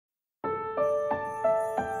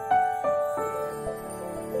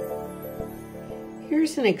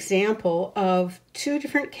Here's an example of two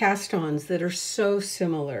different cast-ons that are so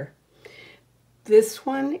similar. This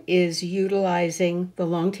one is utilizing the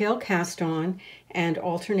long tail cast-on and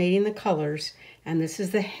alternating the colors, and this is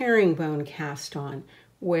the herringbone cast-on,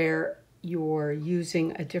 where you're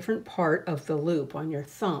using a different part of the loop on your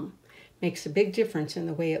thumb. Makes a big difference in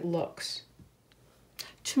the way it looks.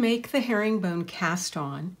 To make the herringbone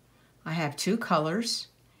cast-on, I have two colors,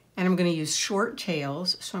 and I'm going to use short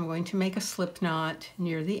tails, so I'm going to make a slip knot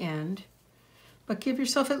near the end. But give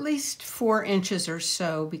yourself at least 4 inches or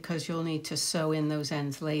so because you'll need to sew in those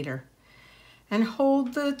ends later. And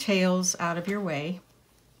hold the tails out of your way.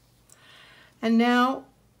 And now,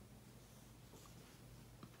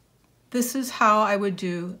 this is how I would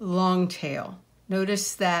do long tail.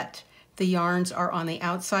 Notice that the yarns are on the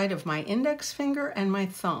outside of my index finger and my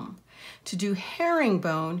thumb. To do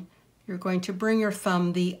herringbone, you're going to bring your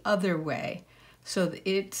thumb the other way so that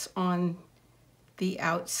it's on the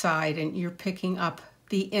outside and you're picking up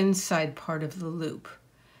the inside part of the loop.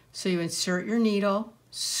 So you insert your needle,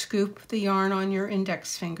 scoop the yarn on your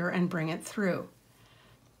index finger and bring it through.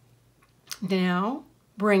 Now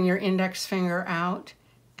bring your index finger out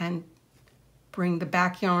and bring the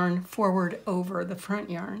back yarn forward over the front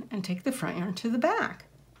yarn and take the front yarn to the back.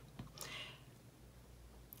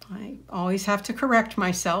 I always have to correct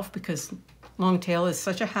myself because long tail is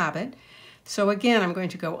such a habit. So again, I'm going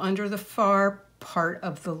to go under the far part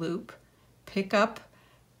of the loop, pick up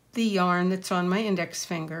the yarn that's on my index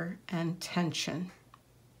finger and tension.